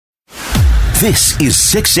This is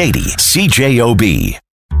 680 CJOB.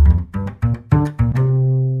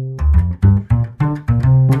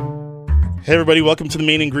 Hey everybody, welcome to The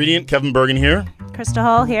Main Ingredient. Kevin Burgin here. Krista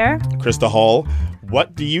Hall here. Krista Hall.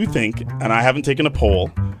 What do you think, and I haven't taken a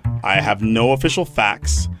poll, I have no official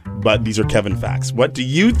facts, but these are Kevin facts. What do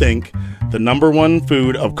you think the number one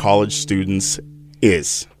food of college students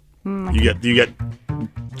is? You get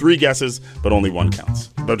 3 guesses, but only one counts.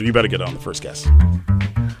 But you better get on the first guess.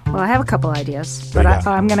 Well, I have a couple ideas, but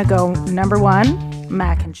I'm going to go number 1,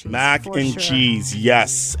 mac and cheese. Mac and cheese,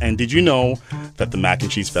 yes. And did you know that the Mac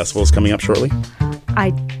and Cheese Festival is coming up shortly? I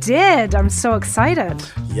did. I'm so excited.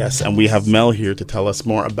 Yes, and we have Mel here to tell us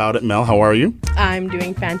more about it. Mel, how are you? I'm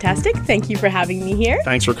doing fantastic. Thank you for having me here.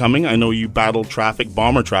 Thanks for coming. I know you battled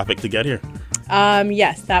bomber traffic to get here.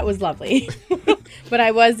 Yes, that was lovely. But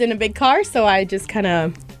I was in a big car, so I just kind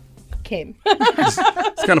of came.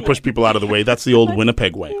 It's kind of push people out of the way. That's the old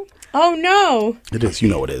Winnipeg way. Oh, no. It is. You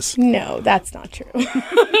know it is. No, that's not true.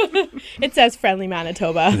 It says friendly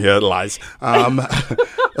Manitoba. Yeah, it lies.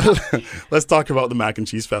 Let's talk about the Mac and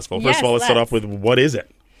Cheese Festival. First of all, let's start off with, what is it?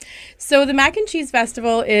 So the Mac and Cheese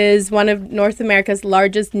Festival is one of North America's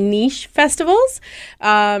largest niche festivals.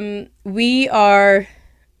 We are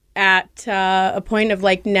at a point of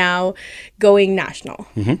now going national,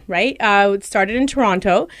 right? It started in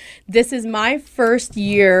Toronto. This is my first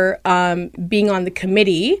year being on the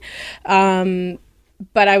committee, but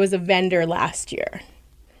I was a vendor last year,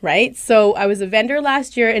 right? So I was a vendor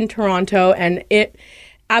last year in Toronto, and it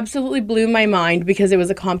absolutely blew my mind because it was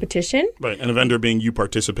a competition. Right, and a vendor being you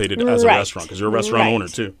participated as a restaurant, because you're a restaurant owner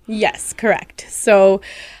too. Yes, correct. So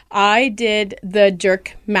I did the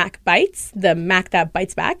jerk Mac bites, the Mac that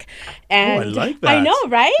bites back. And I like that. I know,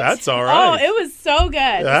 right? That's all right. Oh, it was so good.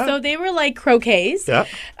 Yeah. So they were like croquets. Yeah.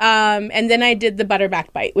 And then I did the butter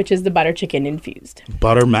Mac bite, which is the butter chicken infused.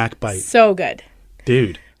 Butter Mac bite. So good.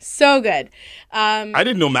 Dude. So good. I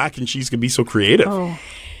didn't know mac and cheese could be so creative. Oh,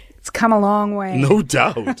 it's come a long way. No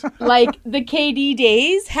doubt. Like the KD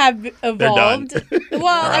days have evolved.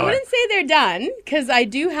 Well, I wouldn't say they're done, because I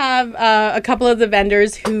do have a couple of the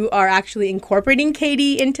vendors who are actually incorporating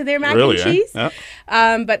KD into their mac and cheese. Yeah.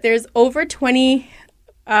 But there's over 20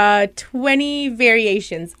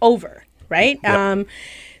 variations over, right? Yep.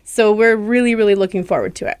 So we're really, really looking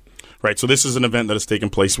forward to it. Right. So this is an event that has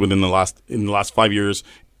taken place in the last 5 years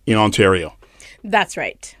in Ontario. That's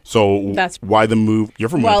right. So why the move? You're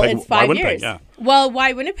from Winnipeg. Well, it's 5 years. Yeah. Well,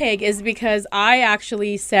 why Winnipeg is because I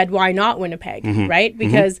actually said, why not Winnipeg, right?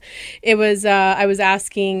 Because it was, I was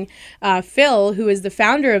asking Phil, who is the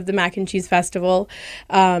founder of the Mac and Cheese Festival,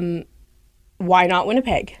 why not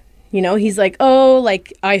Winnipeg? You know, he's like,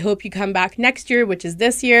 I hope you come back next year, which is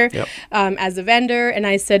this year, as a vendor. And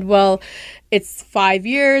I said, well, it's 5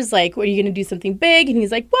 years. Like, what, are you going to do something big? And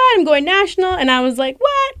he's like, what? I'm going national. And I was like,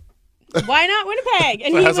 what? Why not Winnipeg?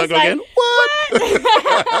 And he was like, what?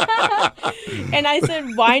 And I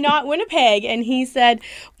said, why not Winnipeg? And he said,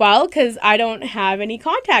 well, because I don't have any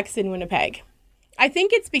contacts in Winnipeg. I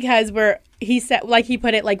think it's because he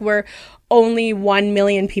put it, we're only 1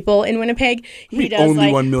 million people in Winnipeg. He does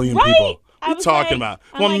only 1 million people. What are you talking about?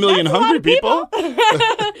 1 million hungry people?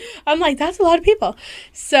 I'm like, that's a lot of people.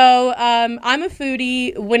 So I'm a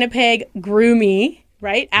foodie. Winnipeg grew me,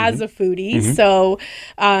 right, as a foodie. So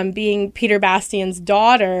being Peter Bastians'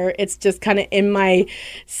 daughter, it's just kind of in my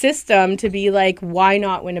system to be like, why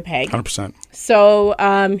not Winnipeg? 100%. So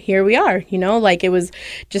here we are, it was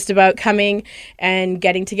just about coming and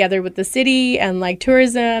getting together with the city and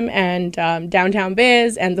tourism and downtown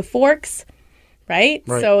biz and the Forks. Right?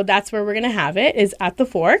 So that's where we're going to have it, is at the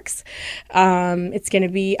Forks. It's going to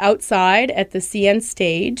be outside at the CN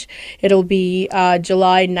stage. It'll be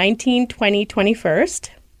July 19, 20, 21st.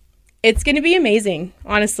 It's going to be amazing,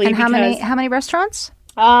 honestly. And how many restaurants?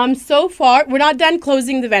 So far, we're not done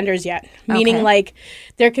closing the vendors yet, meaning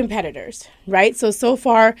they're competitors, right? So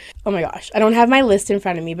far, oh my gosh, I don't have my list in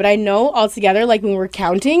front of me, but I know altogether, when we're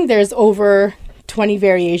counting, there's over 20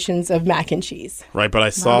 variations of mac and cheese. Right, but I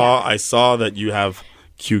saw that you have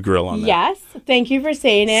Q Grill on there. Yes, thank you for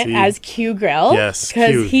saying it as Q Grill. Yes,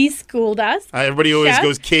 because he schooled us. Everybody always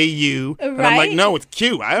goes KU, and I'm like, no, it's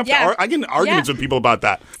Q. I get in arguments with people about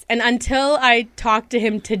that. And until I talked to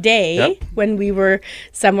him today, when we were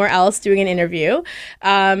somewhere else doing an interview,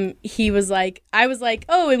 he was like, I was like,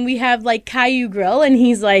 oh, and we have Caillou Grill, and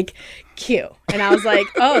he's like, Q. And I was like,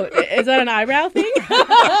 oh, is that an eyebrow thing?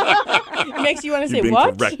 It makes you want to say,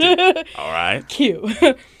 what? Corrected. All right. Q.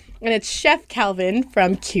 And it's Chef Calvin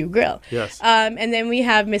from Q Grill. Yes. And then we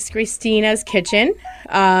have Miss Christina's Kitchen.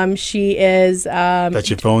 She is...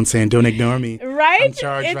 That's your phone saying, don't ignore me. Right? I'm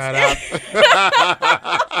charged right up.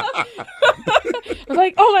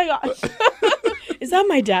 Like, oh my gosh. Is that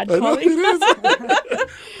my dad calling?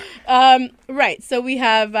 Right. So we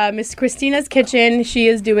have Miss Christina's Kitchen. She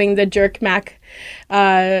is doing the jerk mac,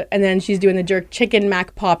 and then she's doing the jerk chicken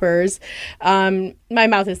mac poppers. My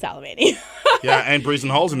mouth is salivating. Yeah, and Brazen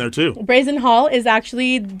Hall's in there too. Brazen Hall is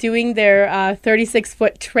actually doing their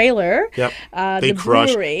 36-foot trailer. Yep. The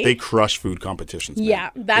brewery. They crush food competitions. Man. Yeah,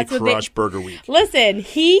 that's they what crush Burger Week. Listen,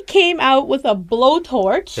 he came out with a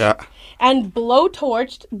blowtorch. Yeah. And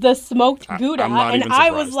blowtorched the smoked Gouda, and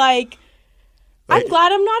I was like, I'm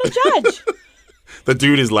glad I'm not a judge. The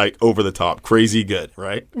dude is like over the top, crazy good,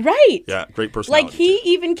 right? Right. Yeah, great personality. Like he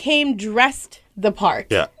even came dressed the part.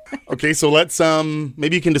 Yeah. Okay, so let's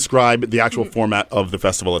maybe you can describe the actual format of the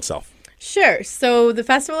festival itself. Sure. So the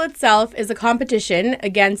festival itself is a competition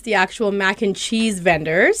against the actual mac and cheese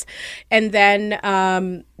vendors. And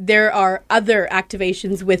then there are other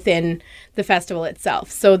activations within the festival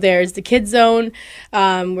itself. So there's the kids zone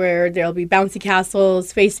where there'll be bouncy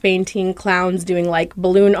castles, face painting, clowns doing like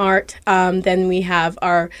balloon art. Then we have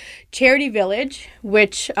our charity village,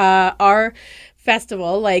 which our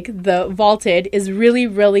festival, like the Vaulted, is really,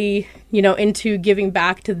 really, into giving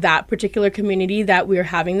back to that particular community that we're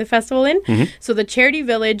having the festival in. Mm-hmm. So the charity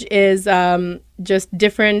village is just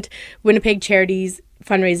different Winnipeg charities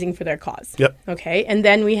fundraising for their cause. Yep. Okay. And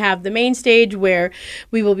then we have the main stage where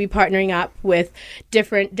we will be partnering up with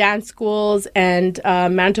different dance schools and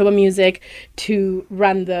Manitoba Music to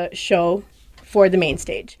run the show for the main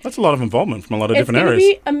stage. That's a lot of involvement from a lot of different areas.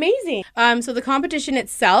 It's going to be amazing. So the competition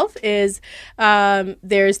itself is,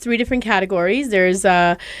 there's 3 different categories. There's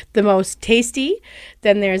the most tasty,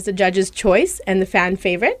 then there's the judge's choice, and the fan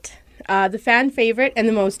favorite. The fan favorite and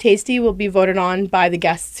the most tasty will be voted on by the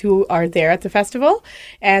guests who are there at the festival,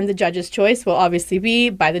 and the judge's choice will obviously be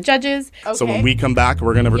by the judges. Okay. So when we come back,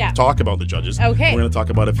 we're going to talk about the judges. Okay. We're going to talk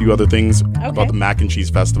about a few other things about the Mac and Cheese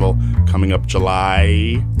Festival coming up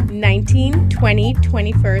July 19, 20,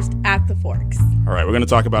 21st at the Forks. All right, we're going to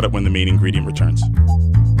talk about it when the main ingredient returns.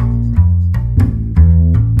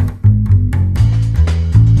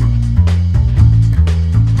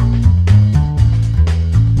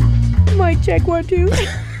 Mic check 1, 2.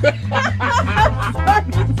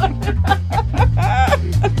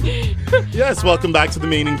 Yes, welcome back to the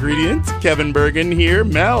main ingredient. Kevin Burgin here.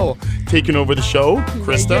 Mel taking over the show.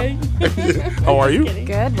 Krista, how are you?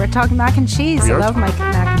 Good. We're talking mac and cheese. I love mac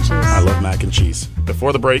and cheese. I love mac and cheese.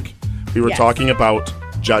 Before the break, we were talking about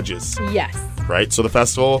judges. Yes. Right? So the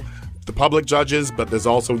festival, the public judges, but there's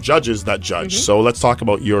also judges that judge. Mm-hmm. So let's talk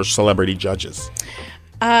about your celebrity judges.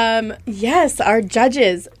 Yes, our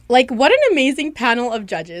judges. Like, what an amazing panel of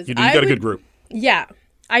judges. You got a good group. Yeah,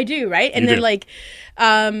 I do, right? And then,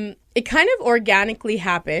 it kind of organically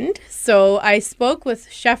happened. So I spoke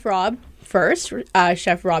with Chef Rob first,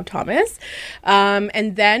 Chef Rob Thomas.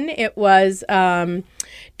 And then it was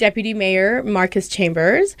Deputy Mayor Marcus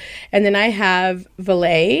Chambers. And then I have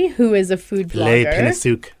Valet, who is a food blogger. Valet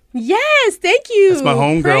Penasuk. Yes, thank you. That's my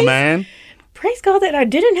homegirl, man. Praise God that I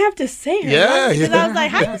didn't have to say her name. Because I was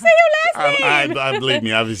like, how do you say your last name? I believe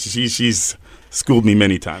me. She's schooled me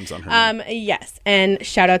many times on her name. Yes. And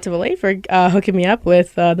shout out to Valet for hooking me up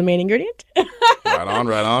with the main ingredient. Right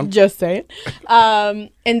on. Just saying.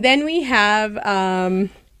 And then we have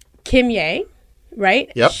Kim Ye,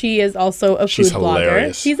 right? Yep. She is also a food blogger.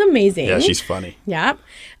 Hilarious. She's amazing. Yeah, she's funny. Yeah.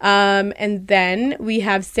 And then we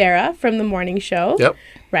have Sarah from The Morning Show. Yep.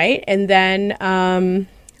 Right? And then...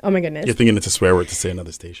 oh my goodness. You're thinking it's a swear word to say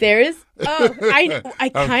another station. There is. Oh,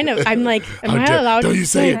 I'm like, am I allowed to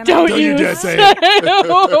say it? Don't you dare say it.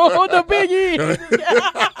 Oh, the biggie.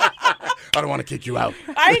 I don't want to kick you out.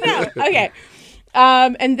 I know. Okay.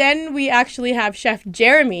 And then we actually have Chef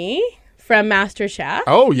Jeremy from MasterChef.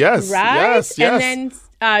 Oh, yes. Right? Yes. And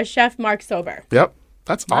then Chef Mark Sober. Yep.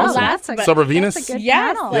 That's awesome. That's a good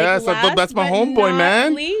panel. Yes, that's my homeboy,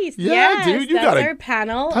 man. Least. Yeah, yes, dude, you that's got our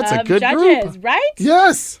panel that's of a good judges, group. right?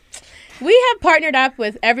 Yes. We have partnered up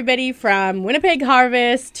with everybody from Winnipeg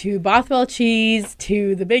Harvest to Bothwell Cheese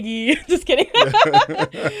to the Biggie. Just kidding.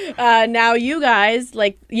 Now you guys,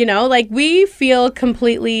 we feel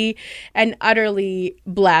completely and utterly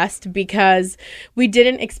blessed because we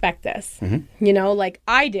didn't expect this. Mm-hmm.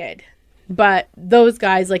 I did. But those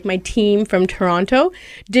guys, like my team from Toronto,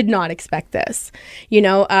 did not expect this.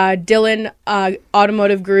 Dillon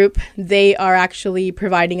Automotive Group, they are actually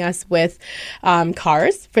providing us with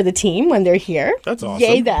cars for the team when they're here. That's awesome.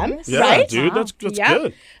 Yay them, yeah, right? Dude, that's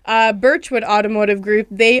good. Birchwood Automotive Group,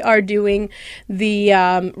 they are doing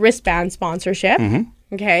the wristband sponsorship. Mm-hmm.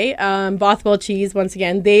 Okay, Bothwell Cheese, once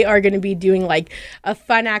again, they are going to be doing like a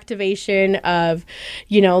fun activation of,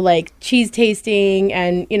 like cheese tasting,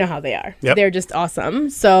 and you know how they are. Yep. They're just awesome.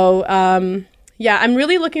 So, yeah, I'm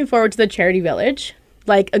really looking forward to the Charity Village.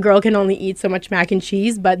 Like, a girl can only eat so much mac and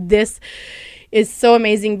cheese, but this is so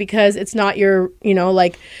amazing because it's not your,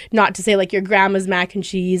 like, not to say like your grandma's mac and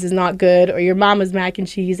cheese is not good or your mama's mac and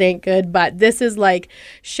cheese ain't good, but this is like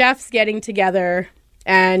chefs getting together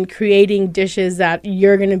and creating dishes that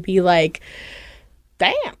you're going to be like,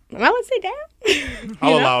 damn. Am I allowed to say damn?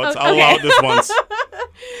 I'll allow it. I'll allow it this once.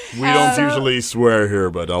 We don't usually swear here,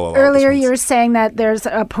 but I'll allow it Earlier, this you were once. saying that there's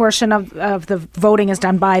a portion of the voting is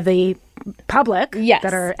done by the public. Yes.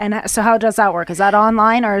 And so how does that work? Is that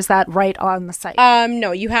online or is that right on the site?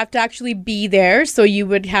 No, you have to actually be there. So you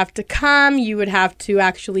would have to come. You would have to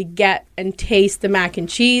actually get and taste the mac and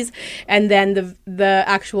cheese, and then the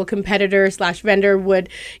actual competitor / vendor would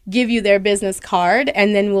give you their business card,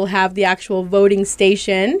 and then we'll have the actual voting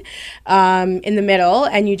station in the middle,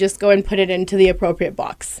 and you just go and put it into the appropriate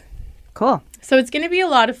box. Cool. So it's going to be a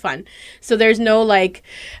lot of fun. So there's no like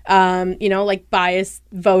biased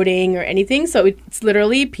voting or anything. So it's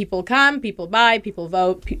literally people come, people buy, people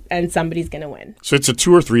vote, and somebody's going to win. So it's a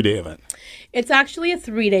 2 or 3 day event. It's actually a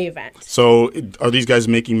 3-day event. So are these guys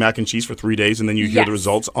making mac and cheese for 3 days and then you hear Yes. the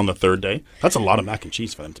results on the 3rd day? That's a lot of mac and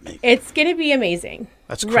cheese for them to make. It's going to be amazing.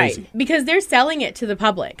 That's crazy. Right. Because they're selling it to the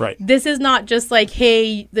public. Right. This is not just like,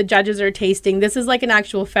 hey, the judges are tasting. This is like an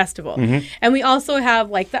actual festival. Mm-hmm. And we also have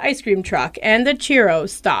like the ice cream truck and the Churro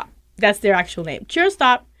Stop. That's their actual name. Churro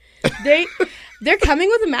Stop. They're coming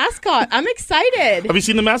with a mascot. I'm excited. Have you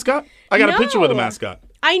seen the mascot? I got a picture with the No. mascot.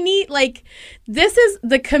 I need, like, this is,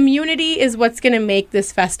 the community is what's going to make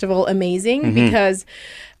this festival amazing, because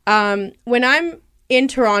when I'm in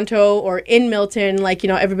Toronto or in Milton, like,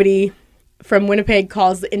 everybody from Winnipeg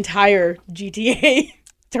calls the entire GTA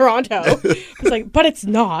Toronto. It's like, but it's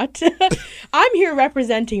not. I'm here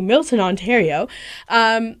representing Milton, Ontario.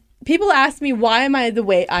 People ask me, why am I the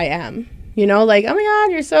way I am? Like, oh my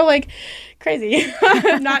God, you're so, like, crazy.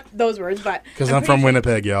 Not those words, but Because I'm from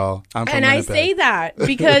Winnipeg, y'all. I'm from and Winnipeg. I say that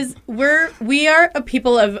because we are a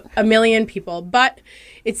people of a million people, but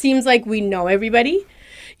it seems like we know everybody,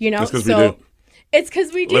 That's 'cause we do. It's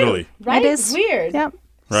because we do. Literally. Right? It is It's weird. Yep.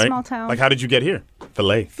 Right? Small town. Like, how did you get here?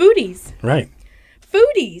 Filet. Foodies. Right.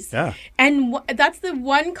 Foodies. Yeah. And that's the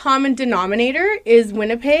one common denominator is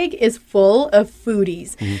Winnipeg is full of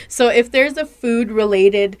foodies. So if there's a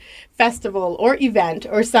food-related festival or event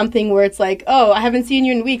or something where it's like, oh, I haven't seen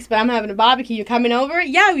you in weeks, but I'm having a barbecue, you coming over?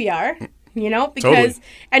 Yeah, we are. Because, Totally.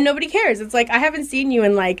 and nobody cares. It's like, I haven't seen you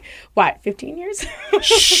in 15 years?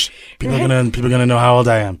 Shh. People are gonna know how old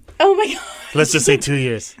I am. Oh my God. Let's just say 2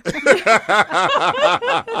 years.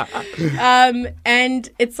 And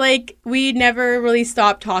it's like we never really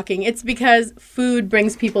stop talking. It's because food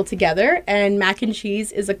brings people together, and mac and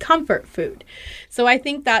cheese is a comfort food. So I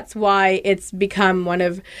think that's why it's become one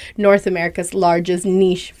of North America's largest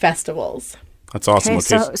niche festivals. That's awesome.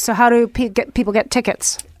 Okay, so how do people get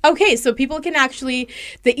tickets? Okay, so people can actually,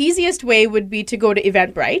 the easiest way would be to go to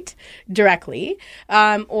Eventbrite directly,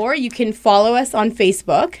 or you can follow us on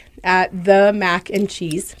Facebook at the Mac and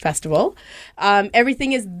Cheese Festival.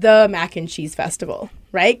 Everything is the Mac and Cheese Festival,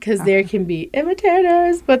 right? Because there can be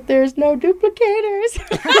imitators, but there's no duplicators.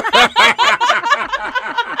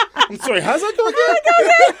 I'm sorry, how's that going?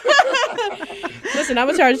 Listen,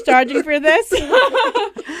 I'm charging for this.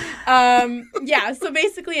 So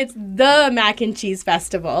basically it's the Mac and Cheese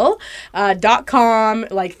Festival .com,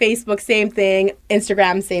 like Facebook, same thing,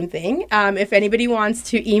 Instagram, same thing. If anybody wants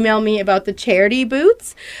to email me about the charity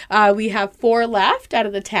booths, we have 4 left out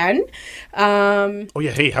of the 10. Oh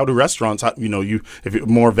yeah, hey, how do restaurants? If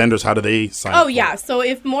more vendors, how do they sign up? Oh yeah, so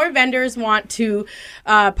if more vendors want to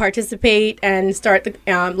participate and start the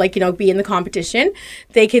be in the competition,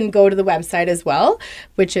 they can go to the website as well,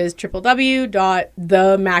 which is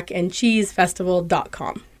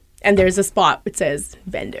www.themacandcheesefestival.com, and there's a spot that says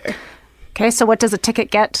vendor. Okay, so what does a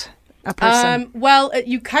ticket get a person?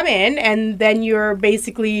 You come in and then you're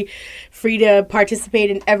basically free to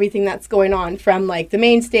participate in everything that's going on, from like the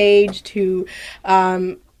main stage to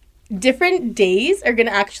different days are going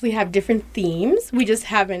to actually have different themes. We just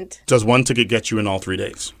haven't. Does one ticket get you in all 3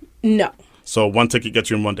 days? No. So one ticket gets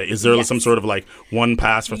you in one day. Is there Yes. some sort of one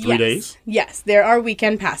pass for 3 days? Yes, there are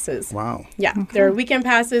weekend passes. Wow. Yeah, there are weekend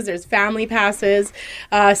passes. There's family passes.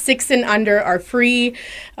 6 and under are free.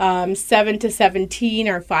 7 to 17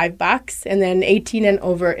 are $5, and then 18 and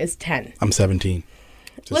over is 10. I'm 17.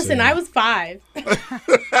 Just Listen, saying. I was 5.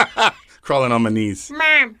 Crawling on my knees.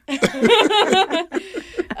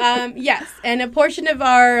 Yes, and a portion of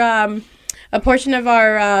our a portion of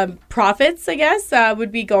our profits, I guess,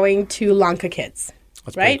 would be going to Lanka Kids.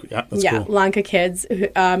 That's right? Yeah, that's cool. Lanka Kids,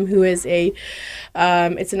 who is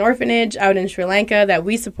it's an orphanage out in Sri Lanka that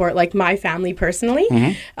we support, like my family personally.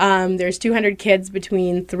 There's 200 kids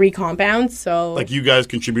between 3 compounds, so like you guys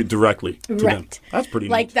contribute directly to them. That's pretty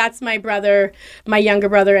like neat. that's my brother, my younger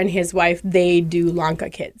brother, and his wife. They do Lanka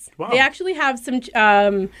Kids. Wow. They actually have some.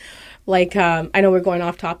 I know we're going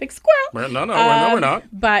off topic. Squirrel. No, we're not.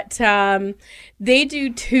 But they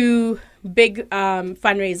do 2 big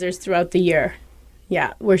fundraisers throughout the year.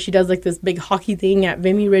 Yeah, where she does like this big hockey thing at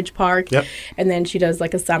Vimy Ridge Park. Yep. And then she does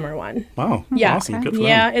like a summer one. Wow. Yeah. Awesome. Good for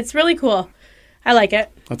Yeah, them. it's really cool. I like it.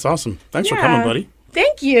 That's awesome. Thanks for coming, buddy.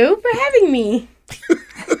 Thank you for having me.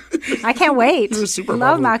 I can't wait. You're super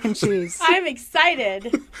Love bubbly. mac and cheese. I'm excited.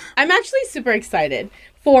 I'm actually super excited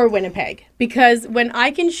for Winnipeg because when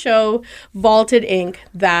I can show Vaulted Ink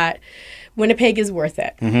that Winnipeg is worth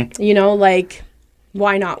it, you know, like,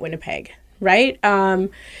 why not Winnipeg, right?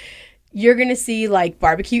 You're going to see like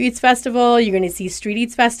Barbecue Eats Festival. You're going to see Street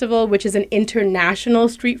Eats Festival, which is an international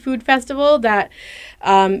street food festival that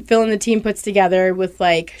Phil and the team puts together with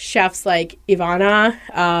like chefs like Ivana,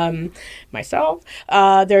 myself.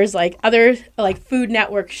 There's like other like Food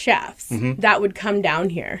Network chefs that would come down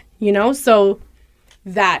here, you know? So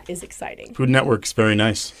that is exciting. Food Network's very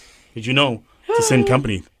nice. Did you know it's the same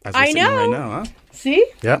company as we're I sitting know. right now, huh? See?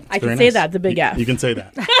 Yeah. I can say that, the big F. You can say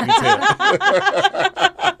that. You can say it.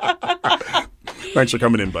 Thanks for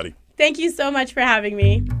coming in, buddy. Thank you so much for having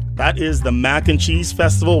me. That is the Mac and Cheese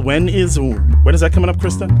Festival. When is that coming up,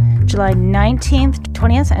 Krista? July 19th,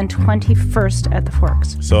 20th, and 21st at the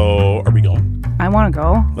Forks. So, are we going? I want to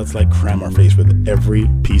go. Let's like cram our face with every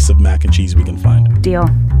piece of mac and cheese we can find. Deal.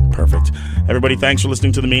 Perfect. Everybody, thanks for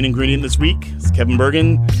listening to The Main Ingredient this week. It's Kevin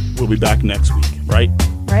Burgin. We'll be back next week, right?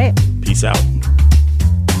 Right. Peace out.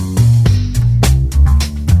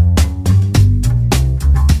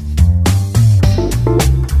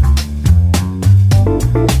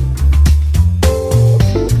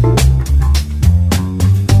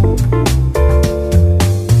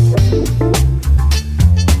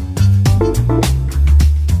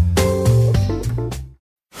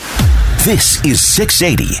 This is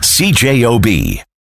 680 CJOB.